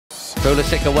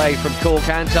Pulisic away from Cork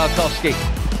and Tarkowski.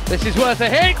 This is worth a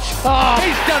hit. Oh,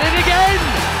 he's done it again!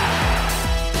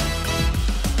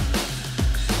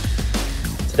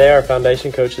 Today our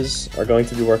foundation coaches are going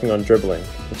to be working on dribbling,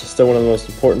 which is still one of the most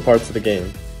important parts of the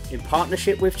game. In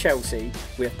partnership with Chelsea,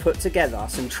 we have put together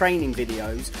some training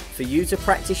videos for you to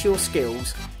practice your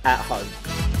skills at home.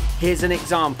 Here's an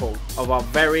example of our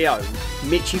very own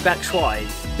Michy Batshuayi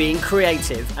being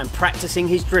creative and practicing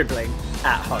his dribbling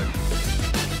at home.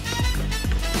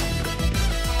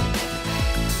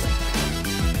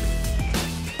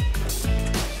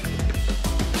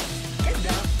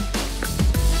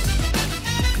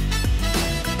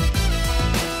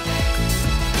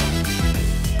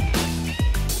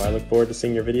 I look forward to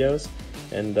seeing your videos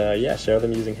and yeah, share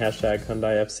them using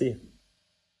 #HyundaiFC.